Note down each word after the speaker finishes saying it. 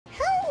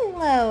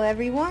Hello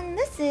everyone,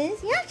 this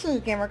is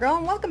YoshiGamerGirl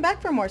and welcome back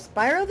for more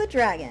Spyro the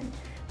Dragon.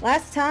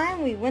 Last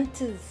time we went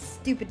to the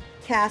stupid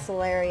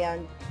castle area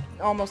and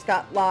almost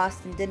got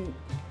lost and didn't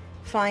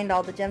find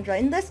all the gems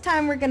right. And this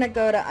time we're gonna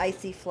go to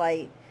Icy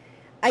Flight.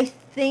 I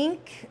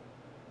think,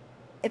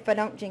 if I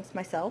don't jinx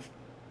myself,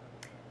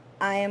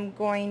 I am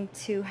going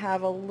to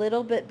have a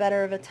little bit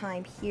better of a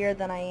time here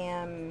than I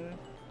am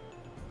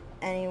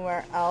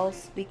anywhere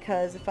else,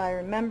 because if I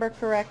remember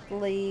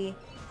correctly,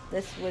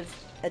 this was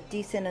a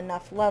decent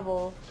enough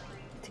level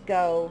to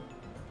go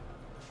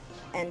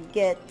and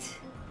get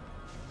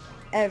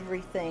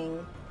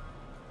everything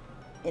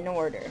in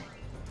order,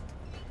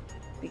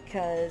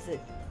 because it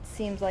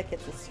seems like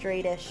it's a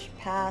straightish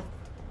path.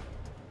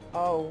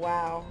 Oh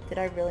wow, did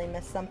I really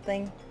miss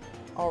something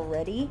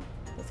already?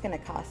 It's gonna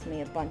cost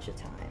me a bunch of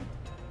time,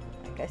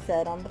 like I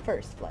said on the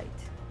first flight.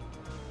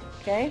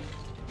 Okay,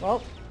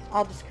 well,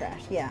 I'll just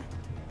crash, yeah.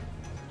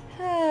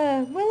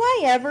 Will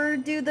I ever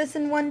do this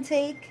in one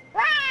take?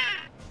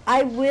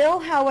 I will,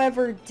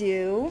 however,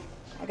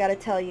 I gotta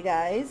tell you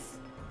guys,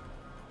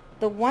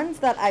 the ones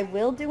that I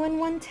will do in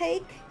one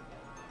take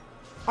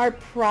are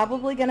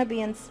probably gonna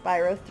be in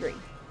Spyro 3.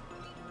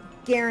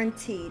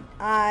 Guaranteed.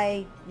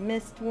 I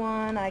missed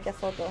one. I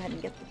guess I'll go ahead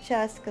and get the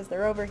chest because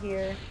they're over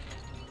here.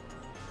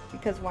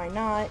 Because why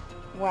not?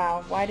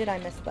 Wow, why did I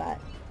miss that?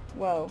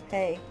 Whoa,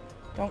 hey,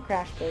 don't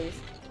crash please.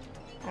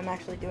 I'm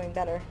actually doing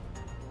better.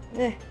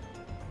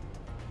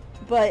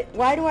 But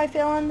why do I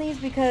fail on these?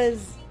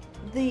 Because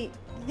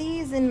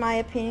these, in my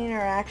opinion, are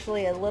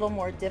actually a little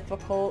more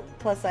difficult.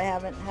 Plus, I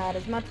haven't had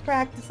as much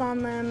practice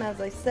on them, as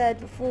I said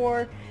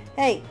before.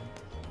 Hey,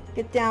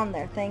 get down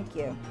there. Thank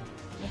you.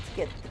 Let's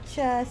get the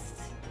chest.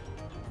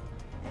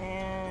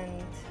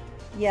 And,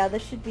 yeah,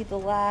 this should be the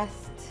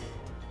last.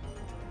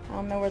 I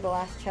don't know where the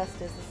last chest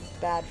is. This is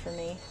bad for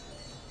me.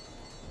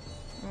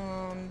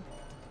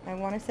 I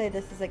want to say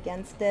this is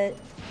against it.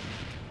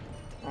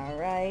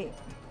 Alright.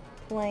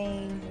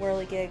 Plane,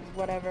 whirligigs,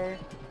 whatever.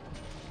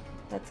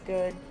 That's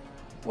good.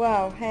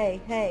 Whoa, hey,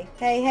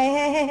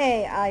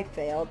 I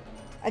failed.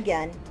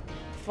 Again.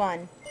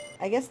 Fun.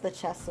 I guess the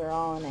chests are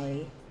all in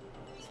a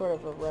sort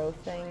of a row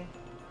thing.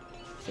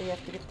 So you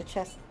have to get the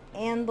chest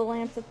and the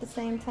lamps at the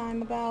same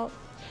time about.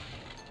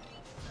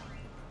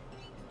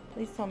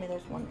 Please tell me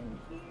there's one in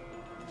here.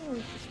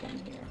 There's just one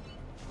here.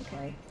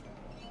 Okay.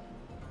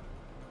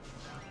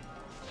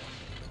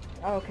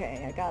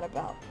 Okay, I got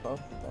about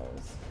both of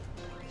those.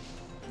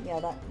 Yeah,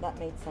 that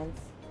made sense.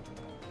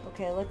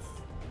 Okay, let's...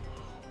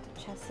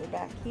 chests are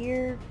back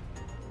here.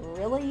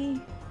 Really?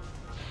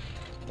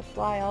 To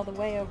fly all the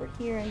way over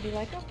here and be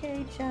like,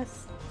 okay,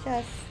 chest.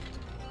 Oh,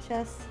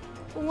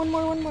 one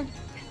more.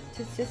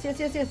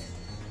 Yes.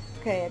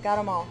 Okay, I got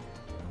them all.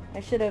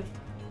 I should have...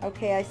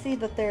 Okay, I see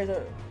that there's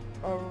a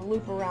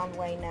loop around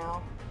way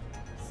now.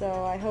 So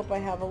I hope I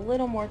have a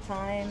little more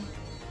time.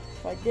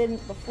 If I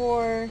didn't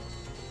before...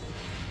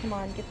 Come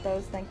on, get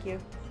those, thank you.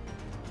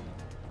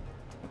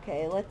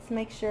 Okay, let's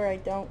make sure I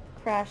don't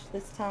crash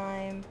this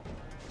time.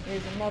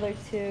 Here's another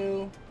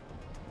two.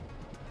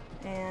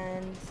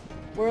 And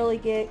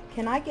whirligig.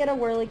 Can I get a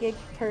whirligig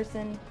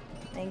person?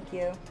 Thank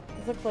you.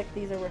 It looks like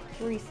these are worth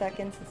 3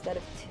 seconds instead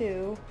of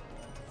 2.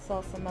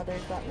 Saw some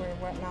others that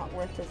were not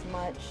worth as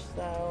much,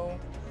 so...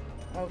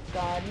 Oh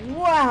god.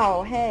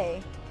 Wow!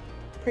 Hey!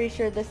 Pretty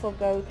sure this will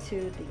go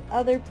to the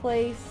other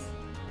place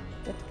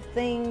with the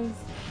things.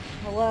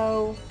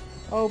 Hello?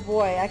 Oh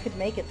boy, I could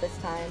make it this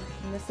time.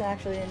 And this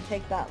actually didn't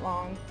take that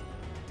long.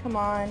 Come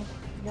on.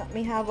 Let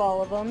me have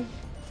all of them.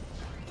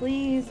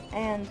 Please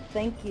and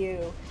thank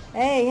you.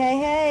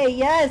 Hey!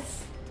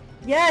 Yes!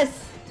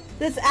 Yes!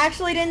 This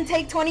actually didn't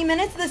take 20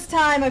 minutes this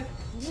time!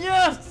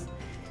 Yes!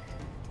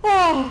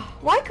 Oh,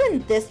 why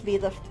couldn't this be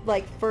the,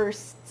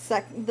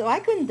 why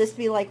couldn't this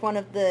be like one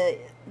of the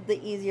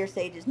easier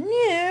stages?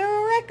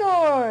 New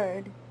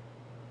record!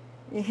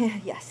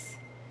 Yes.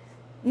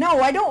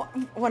 No, I don't.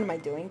 What am I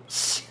doing?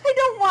 I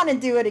don't want to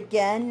do it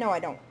again. No, I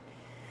don't.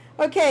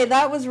 Okay,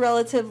 that was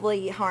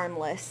relatively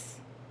harmless.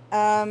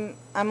 I'm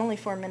only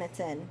 4 minutes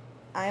in.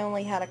 I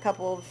only had a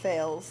couple of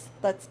fails.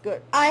 That's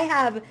good. I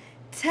have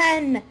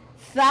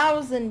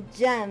 10,000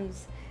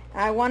 gems.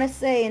 I want to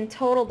say in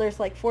total there's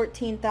like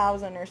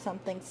 14,000 or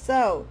something.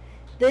 So,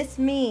 this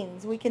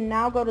means we can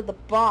now go to the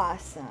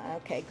boss.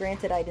 Okay,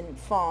 granted I didn't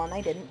fall, and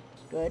I didn't.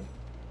 Good.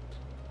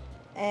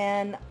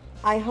 And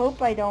I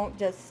hope I don't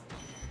just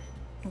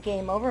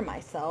game over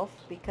myself,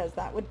 because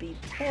that would be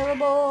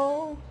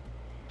terrible.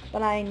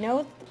 But I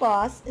know the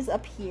boss is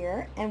up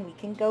here, and we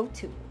can go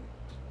to him.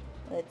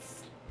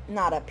 It's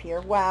not up here.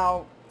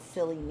 Wow,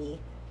 silly me.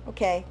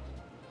 Okay,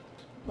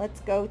 let's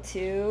go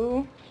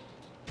to...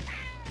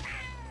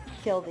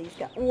 kill these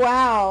guys.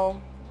 Wow.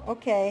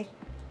 Okay.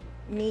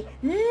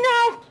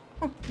 No!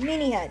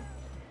 Meanie head.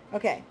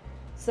 Okay,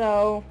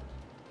 so...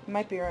 it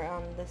might be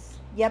around this...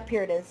 Yep,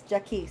 here it is.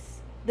 Jacques.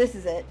 This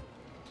is it.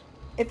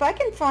 If I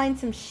can find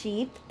some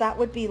sheep, that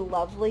would be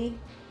lovely.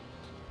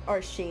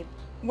 Or sheep.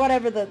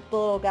 Whatever the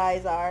little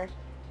guys are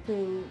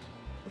who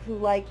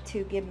like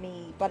to give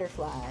me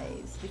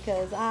butterflies,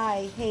 because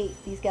I hate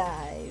these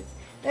guys.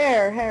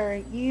 There,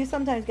 Harry. You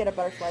sometimes get a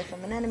butterfly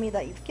from an enemy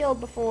that you've killed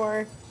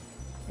before.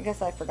 I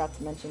guess I forgot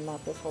to mention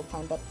that this whole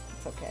time, but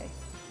it's okay.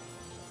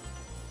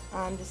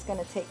 I'm just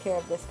gonna take care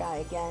of this guy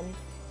again,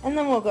 and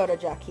then we'll go to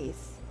Jacques.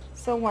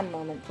 So one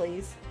moment,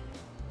 please.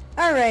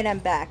 Alright, I'm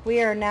back.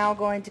 We are now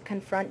going to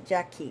confront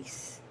Jacques.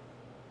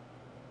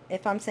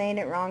 If I'm saying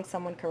it wrong,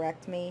 someone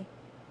correct me.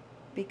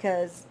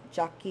 Because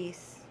Jacques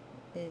is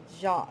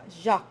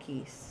Jacques.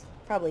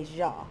 Probably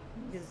Jacques.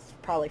 It's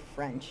probably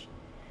French.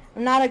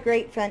 I'm not a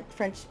great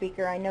French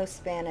speaker. I know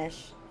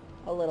Spanish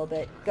a little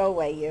bit. Go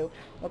away, you.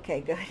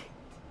 Okay, good.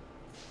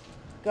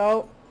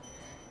 Go.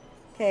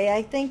 Okay,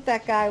 I think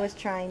that guy was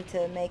trying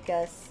to make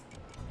us,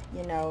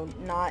 you know,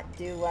 not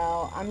do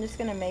well. I'm just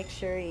gonna make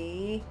sure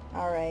he...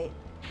 Alright.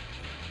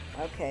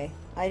 Okay.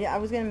 I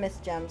was gonna miss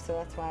gems, so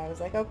that's why I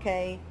was like,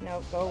 okay,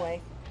 no, go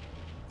away.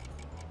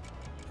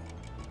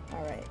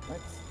 Alright,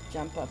 let's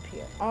jump up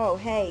here. Oh,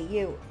 hey,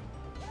 you.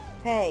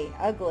 Hey,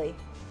 ugly.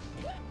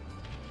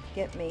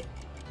 Get me.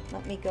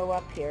 Let me go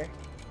up here.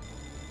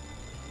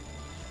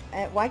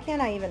 Why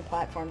can't I even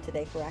platform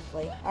today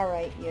correctly?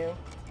 Alright, you.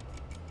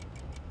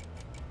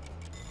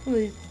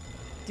 Please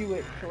do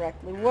it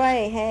correctly.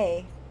 Way,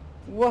 hey.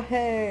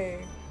 Whoa.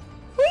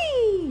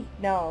 Whee!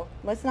 No,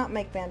 let's not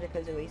make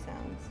Banjo-Kazooie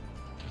sounds.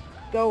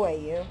 Go away,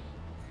 you.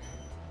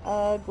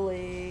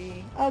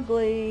 Ugly.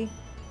 Ugly.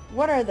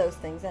 What are those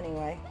things,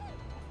 anyway?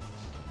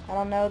 I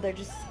don't know. They're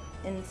just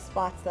in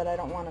spots that I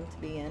don't want them to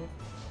be in.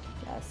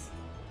 Yes.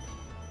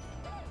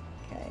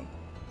 Okay.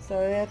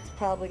 So that's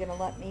probably going to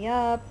let me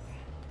up.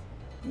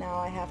 Now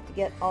I have to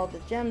get all the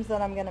gems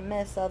that I'm going to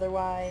miss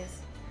otherwise.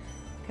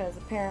 Because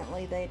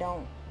apparently they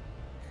don't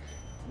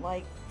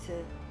like to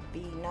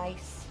be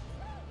nice.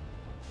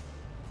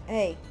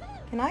 Hey,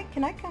 can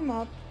I come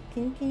up?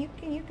 Can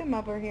you come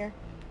over here?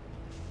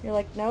 You're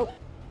like, nope.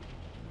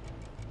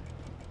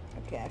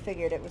 Okay, I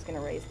figured it was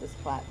gonna raise this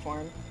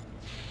platform.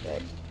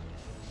 Good.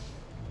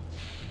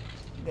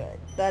 Good.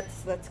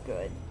 That's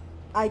good.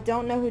 I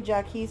don't know who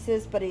Jacques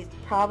is, but he's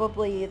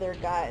probably either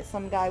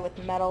some guy with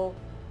metal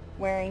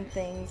wearing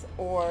things,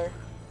 or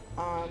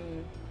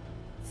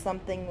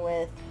something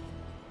with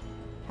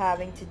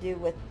having to do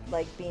with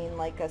like being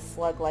like a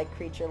slug-like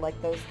creature,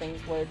 like those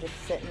things were just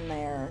sitting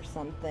there or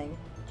something.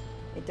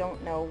 I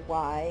don't know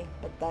why,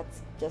 but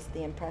that's just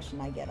the impression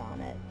I get on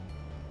it.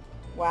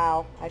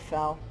 Wow, I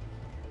fell.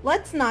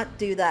 Let's not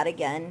do that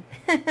again.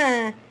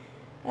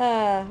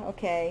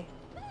 Okay.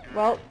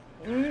 Well,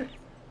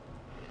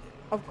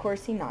 of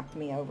course he knocked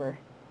me over.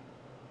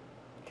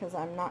 Because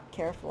I'm not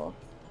careful.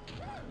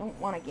 I don't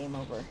want a game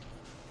over.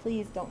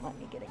 Please don't let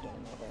me get a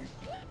game over.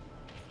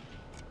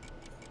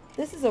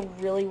 This is a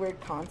really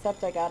weird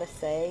concept, I gotta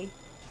say,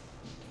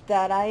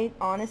 that I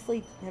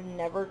honestly have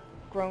never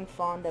grown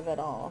fond of at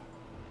all.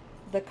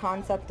 The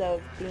concept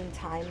of being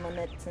time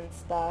limits and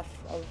stuff,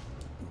 of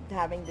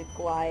having to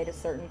glide a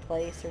certain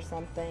place or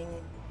something,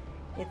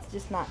 it's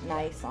just not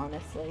nice,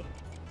 honestly.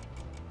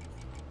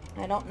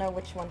 I don't know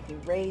which one he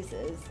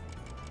raises,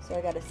 so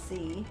I gotta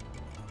see.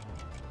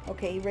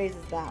 Okay, he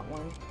raises that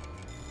one.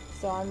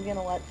 So I'm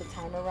gonna let the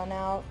timer run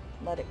out,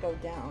 let it go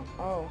down.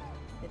 Oh,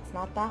 it's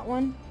not that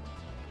one?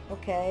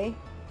 Okay,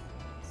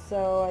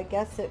 so I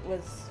guess it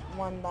was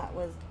one that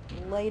was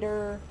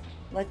later.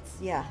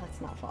 Let's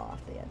not fall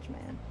off the edge,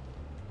 man.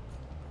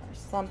 Or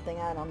something,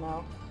 I don't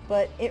know.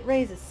 But it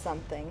raises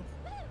something.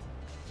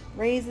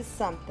 Raises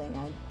something,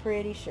 I'm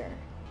pretty sure.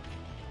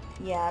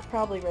 Yeah, it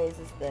probably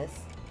raises this.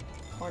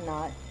 Or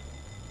not.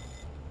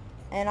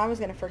 And I was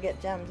gonna forget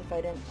gems if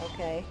I didn't.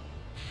 Okay,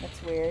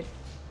 that's weird.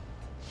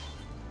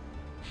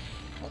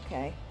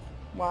 Okay,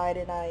 why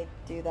did I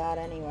do that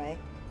anyway?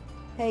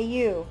 Hey,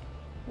 you.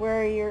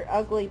 Where are your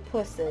ugly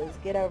pusses?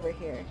 Get over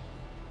here.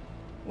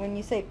 When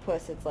you say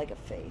puss, it's like a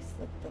face.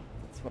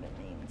 That's what it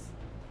means.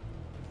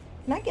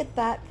 Can I get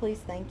that, please?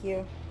 Thank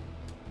you.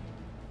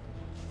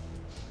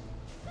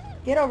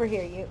 Get over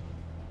here, you.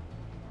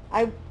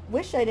 I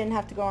wish I didn't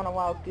have to go on a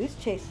wild goose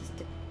chases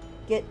to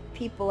get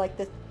people like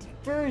this.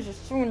 Furs are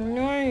so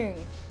annoying.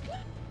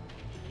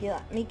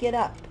 Let me get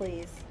up,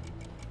 please.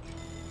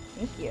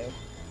 Thank you.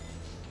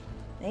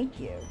 Thank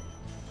you.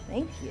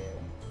 Thank you.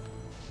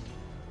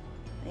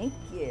 Thank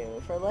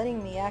you for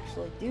letting me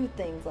actually do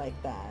things like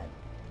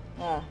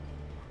that.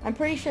 I'm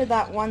pretty sure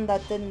that one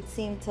that didn't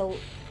seem to,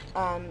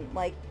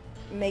 like,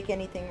 make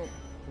anything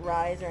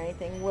rise or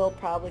anything will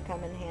probably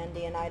come in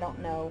handy, and I don't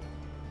know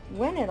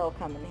when it'll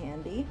come in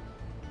handy,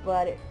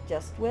 but it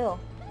just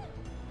will.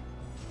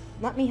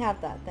 Let me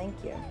have that, thank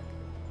you.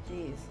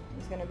 Jeez,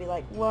 he's gonna be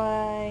like,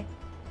 why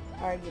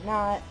are you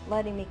not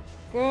letting me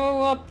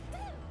go up?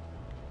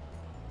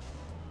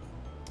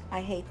 I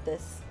hate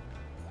this.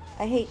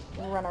 I hate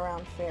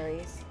run-around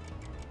fairies.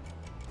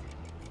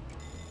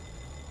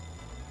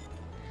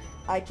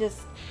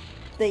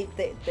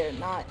 They're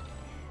not...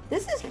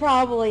 This is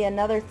probably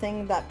another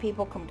thing that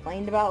people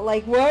complained about,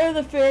 like, why are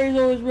the fairies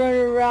always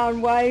running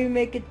around? Why do you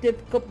make it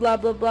difficult? Blah,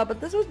 blah, blah.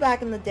 But this was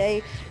back in the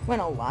day when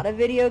a lot of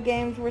video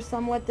games were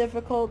somewhat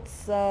difficult,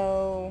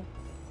 so,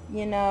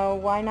 you know,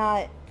 why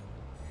not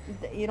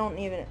You don't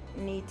even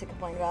need to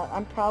complain about it.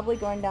 I'm probably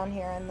going down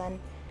here and then...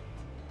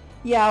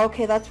 Yeah,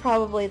 okay, that's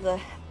probably the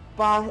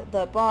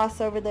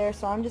boss over there,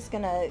 so I'm just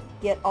gonna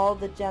get all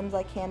the gems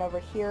I can over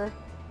here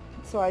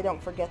so I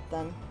don't forget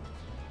them.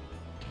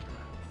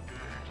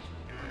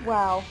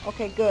 Wow,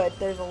 okay, good.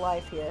 There's a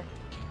life here.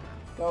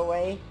 Go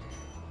away.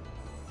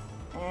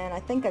 And I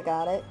think I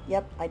got it.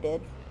 Yep, I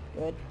did.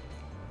 Good.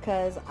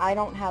 Because I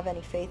don't have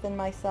any faith in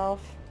myself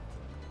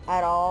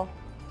at all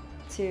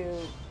to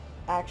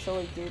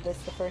actually do this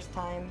the first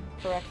time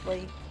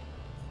correctly.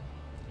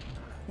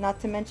 Not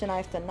to mention I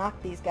have to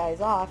knock these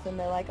guys off and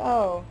they're like,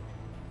 oh,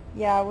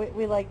 yeah,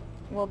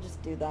 we'll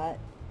just do that.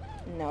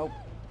 Nope,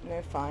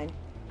 they're fine.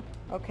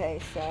 Okay,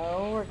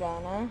 so we're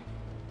gonna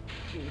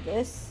do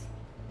this.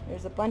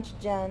 There's a bunch of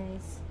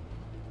gems,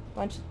 a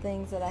bunch of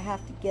things that I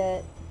have to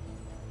get.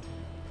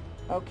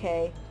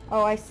 Okay.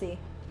 Oh, I see.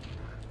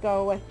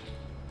 Go away.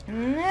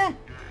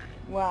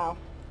 Wow.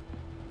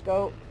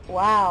 Go.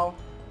 Wow.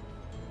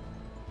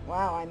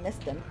 Wow, I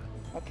missed him.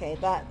 Okay,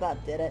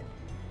 that did it.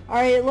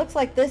 Alright, it looks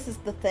like this is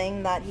the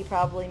thing that he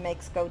probably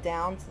makes go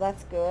down, so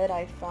that's good.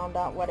 I found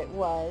out what it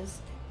was.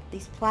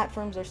 These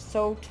platforms are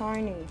so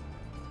tiny.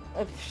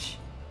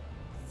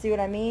 See what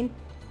I mean?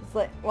 It's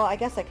like, well, I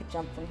guess I could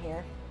jump from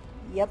here.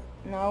 Yep,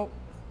 no,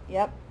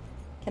 yep.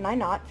 Can I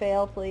not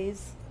fail,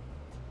 please?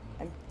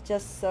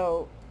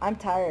 I'm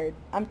tired.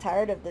 I'm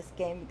tired of this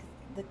game.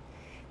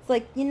 It's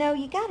like, you know,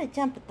 you gotta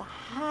jump at the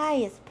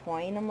highest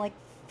point. I'm like,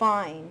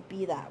 fine,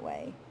 be that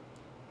way.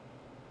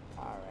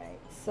 Alright,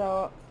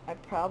 so I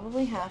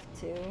probably have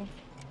to...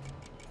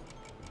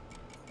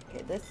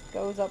 Okay, this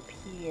goes up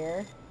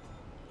here.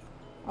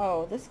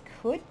 Oh, this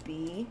could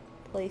be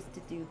a place to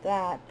do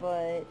that,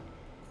 but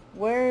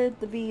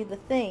where'd be the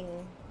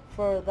thing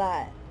for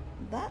that?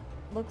 That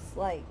looks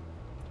like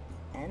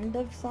end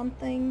of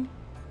something,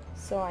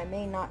 so I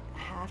may not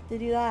have to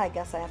do that. I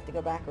guess I have to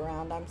go back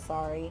around. I'm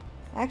sorry.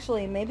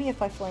 Actually, maybe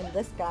if I flame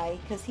this guy,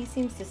 because he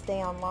seems to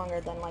stay on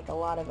longer than like a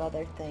lot of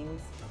other things.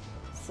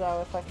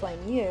 So if I flame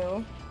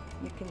you,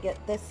 you can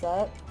get this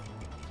up.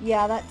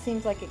 Yeah, that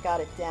seems like it got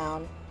it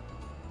down.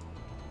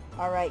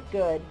 Alright,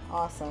 good.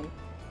 Awesome.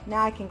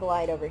 Now I can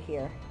glide over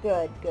here.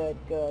 Good, good,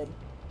 good.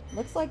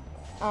 Looks like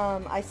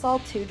I saw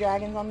 2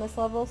 dragons on this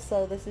level,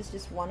 so this is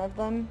just one of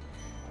them.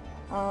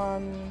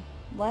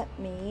 Let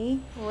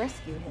me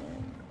rescue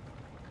him.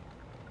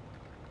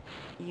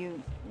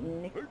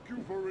 Thank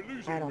you for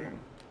releasing I don't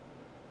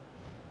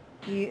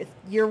me. know.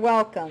 You're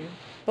welcome.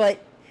 But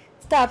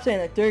stop saying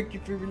that. Thank you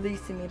for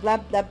releasing me. Blah,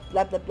 blah,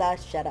 blah, blah, blah.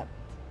 Shut up.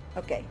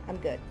 Okay, I'm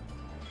good.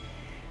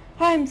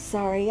 I'm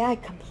sorry. I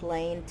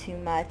complain too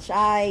much.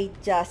 I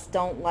just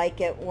don't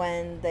like it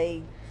when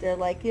they're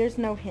like, there's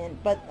no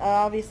hint. But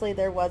obviously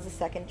there was a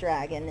second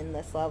dragon in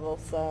this level,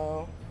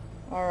 so...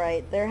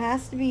 Alright, there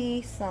has to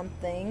be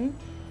something.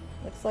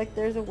 Looks like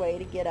there's a way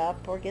to get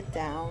up or get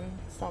down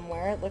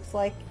somewhere. It looks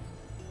like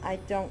I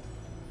don't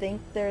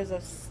think there's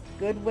a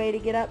good way to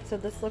get up, so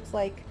this looks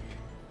like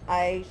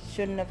I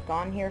shouldn't have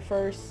gone here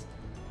first.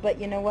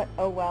 But you know what?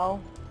 Oh well.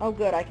 Oh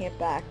good, I can get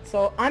back.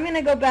 So I'm going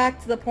to go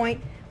back to the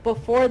point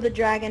before the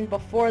dragon,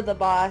 before the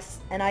boss,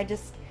 and I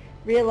just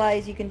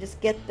realized you can just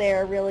get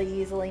there really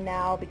easily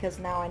now because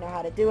now I know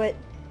how to do it.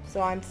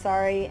 So I'm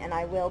sorry, and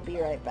I will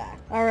be right back.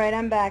 Alright,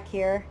 I'm back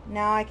here.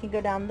 Now I can go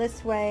down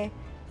this way.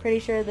 Pretty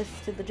sure this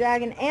is to the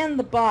dragon and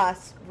the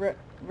boss,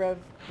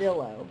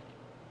 Revillo.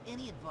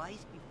 Any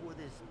advice before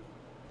this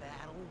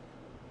battle?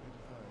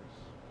 Advice.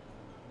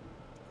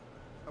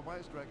 A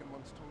wise dragon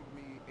once told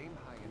me, aim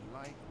high in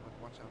life, but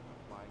watch out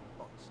for flying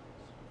foxes.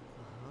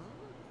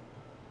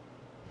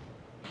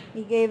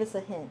 He gave us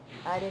a hint.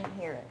 I didn't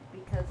hear it,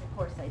 because of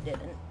course I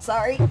didn't.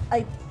 Sorry,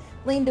 I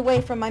leaned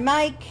away from my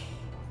mic.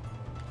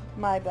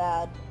 My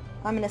bad.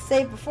 I'm going to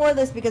save before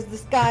this because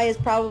this guy is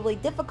probably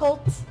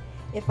difficult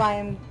if I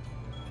am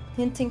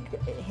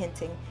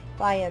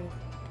if I am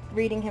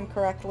reading him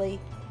correctly.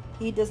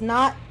 He does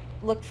not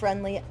look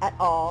friendly at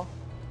all.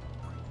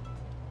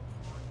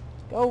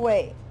 Go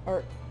away.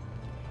 Or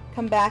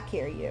come back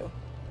here, you.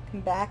 Come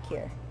back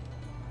here.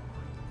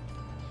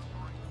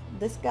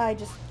 This guy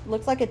just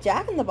looks like a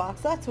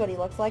jack-in-the-box. That's what he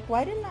looks like.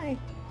 Why didn't I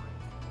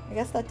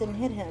guess that didn't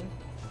hit him.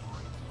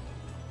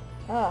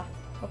 Ah,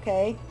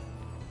 okay.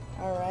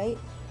 Alright.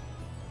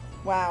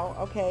 Wow,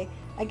 okay.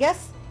 I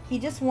guess he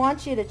just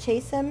wants you to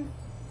chase him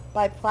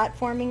by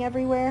platforming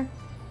everywhere.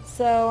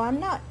 So I'm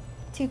not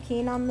too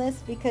keen on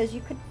this because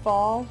you could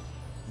fall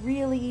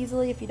really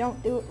easily if you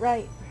don't do it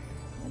right.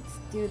 Let's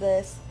do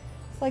this.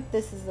 It's like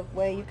this is the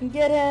way you can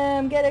get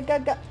him. Get it,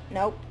 go.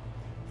 Nope.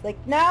 It's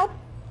like, no.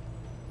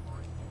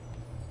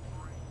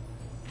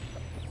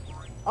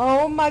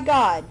 Oh my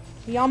god.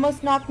 He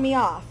almost knocked me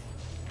off.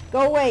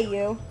 Go away,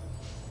 you.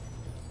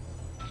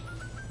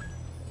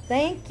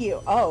 Thank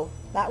you. Oh,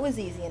 that was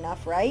easy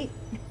enough, right?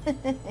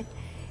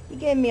 He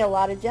gave me a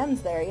lot of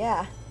gems there,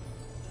 yeah.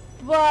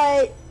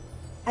 But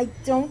I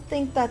don't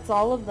think that's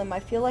all of them. I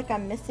feel like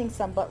I'm missing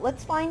some, but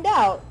let's find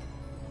out.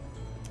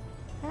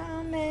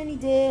 How many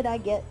did I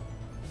get?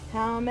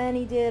 How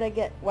many did I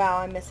get? Wow,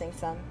 I'm missing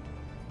some.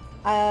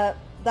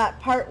 That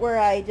part where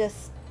I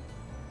just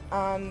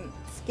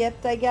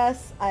skipped, I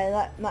guess.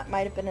 That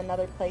might have been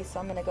another place, so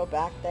I'm gonna go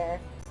back there.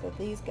 So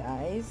these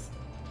guys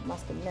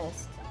must have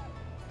missed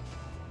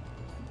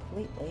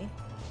completely.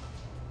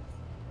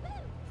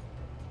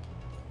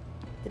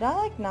 Did I,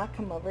 like, not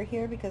come over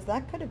here? Because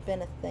that could have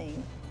been a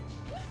thing.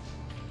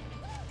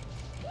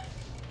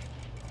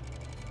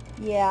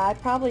 Yeah, I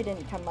probably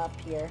didn't come up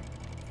here.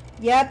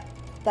 Yep,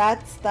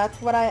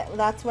 that's what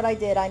I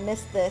did. I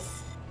missed this.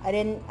 I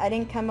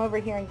didn't come over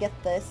here and get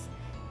this.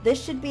 This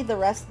should be the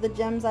rest of the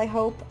gems, I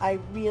hope. I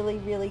really,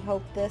 really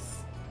hope this.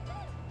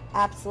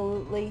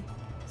 Absolutely.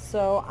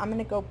 So I'm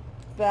gonna go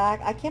back.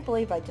 I can't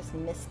believe I just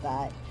missed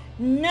that.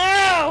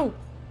 No!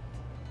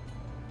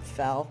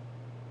 Fell.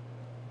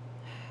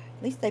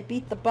 At least I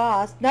beat the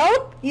boss.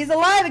 Nope! He's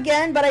alive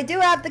again, but I do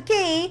have the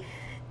key.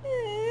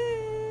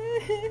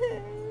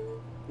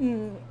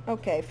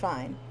 Okay,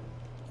 fine.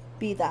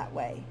 Be that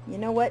way. You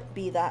know what?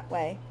 Be that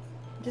way.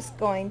 I'm just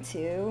going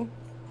to...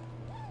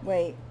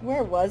 Wait,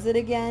 where was it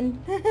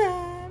again?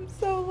 I'm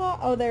so lost.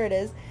 Oh, there it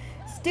is.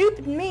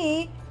 Stupid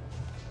me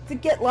to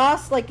get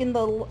lost, like, in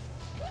the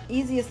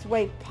easiest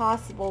way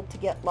possible to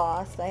get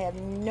lost. I have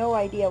no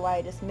idea why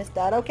I just missed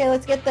that. Okay,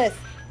 let's get this.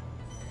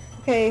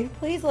 Okay,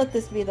 please let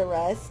this be the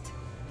rest.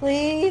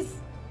 Please.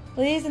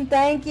 Please and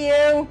thank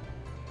you.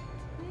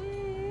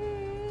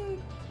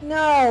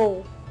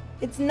 No.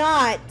 It's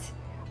not.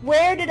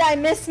 Where did I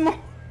miss more?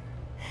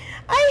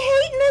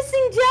 I hate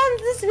missing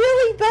gems. This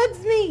really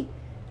bugs me.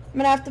 I'm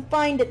gonna have to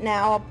find it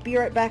now. I'll be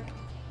right back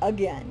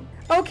again.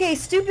 Okay,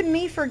 stupid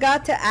me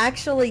forgot to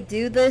actually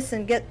do this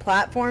and get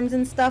platforms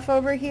and stuff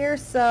over here.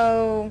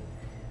 So,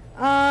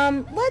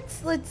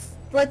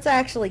 let's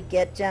actually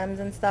get gems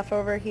and stuff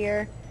over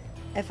here.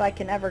 If I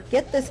can ever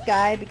get this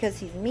guy because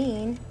he's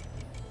mean.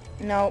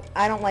 No,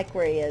 I don't like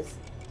where he is.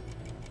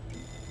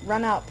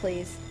 Run out,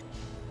 please.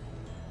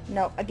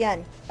 No,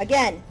 again.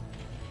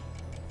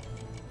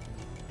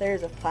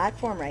 There's a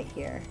platform right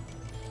here.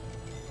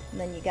 And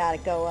then you gotta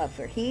go up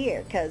for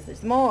here, because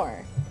there's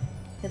more.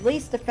 At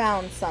least I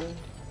found some.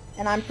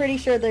 And I'm pretty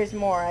sure there's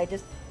more. I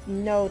just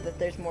know that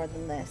there's more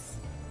than this.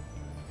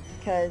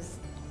 Because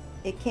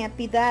it can't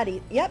be that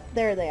easy. Yep,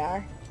 there they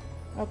are.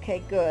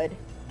 Okay, good.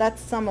 That's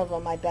some of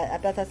them, I bet. I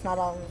bet that's not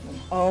all of them.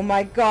 Oh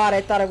my god,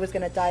 I thought I was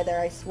gonna die there,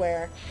 I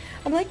swear.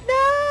 I'm like,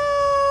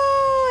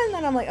 no! And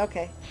then I'm like,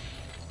 okay.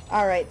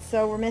 Alright,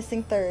 so we're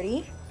missing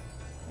 30.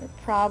 They're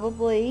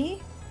probably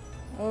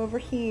over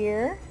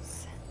here.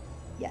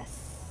 Yes.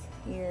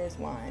 Here's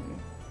one.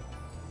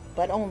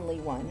 But only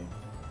one.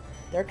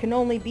 There can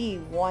only be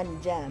one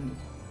gem.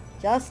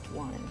 Just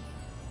one.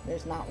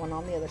 There's not one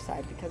on the other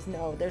side because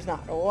no, there's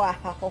not. Wow.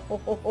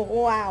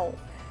 Wow.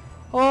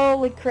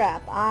 Holy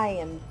crap. I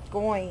am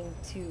going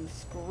to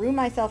screw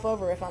myself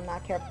over if I'm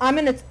not careful. I'm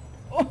gonna...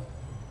 Oh,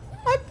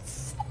 I'm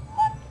so...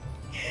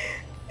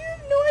 You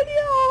have no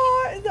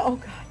idea. Oh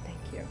god,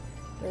 thank you.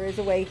 There is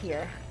a way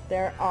here.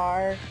 There's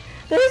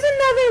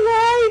another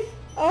life.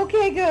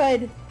 Okay,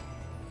 good.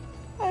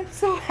 I'm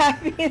so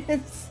happy to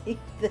see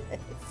this.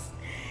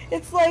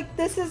 It's like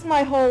this is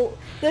my whole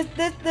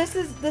this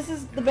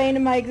is the bane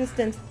of my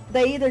existence.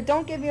 They either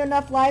don't give you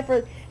enough life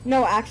or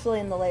no,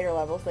 actually in the later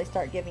levels they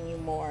start giving you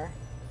more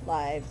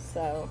lives.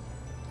 So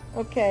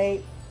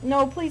okay.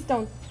 No, please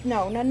don't.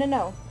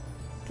 No.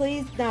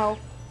 Please no.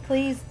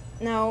 Please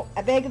no.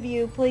 I beg of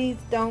you, please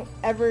don't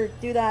ever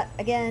do that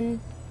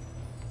again.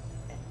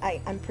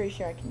 I'm pretty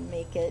sure I can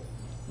make it.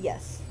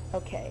 Yes.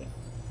 Okay.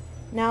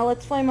 Now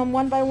let's flame them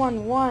one by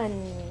one.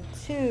 1,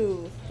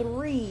 2,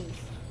 3,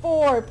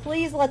 4.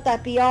 Please let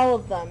that be all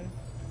of them.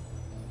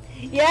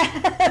 Yes,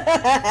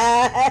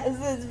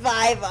 it's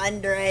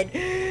 500.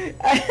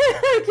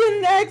 I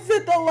can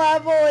exit the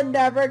level and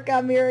never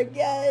come here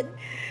again.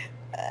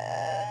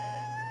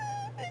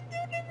 I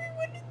don't ever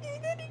want to do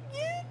that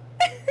again.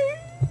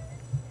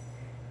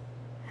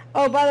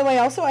 Oh, by the way,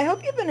 also, I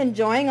hope you've been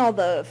enjoying all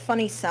the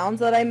funny sounds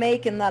that I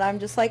make and that I'm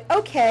just like,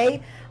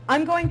 okay,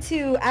 I'm going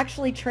to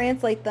actually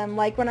translate them,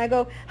 like when I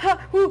go,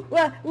 ha, woo,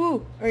 wah,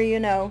 woo, or you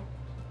know.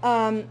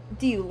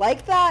 Do you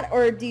like that,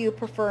 or do you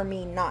prefer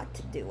me not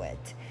to do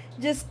it?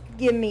 Just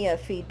give me a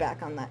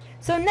feedback on that.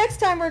 So next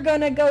time we're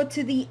going to go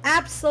to the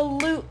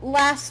absolute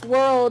last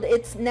world.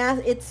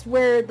 It's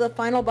where the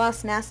final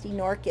boss Nasty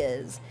Nork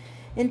is.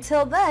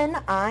 Until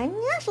then, I'm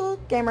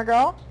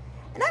YoshiGamerGirl,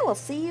 and I will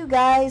see you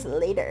guys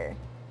later.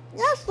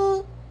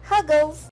 Yoshi, huggles.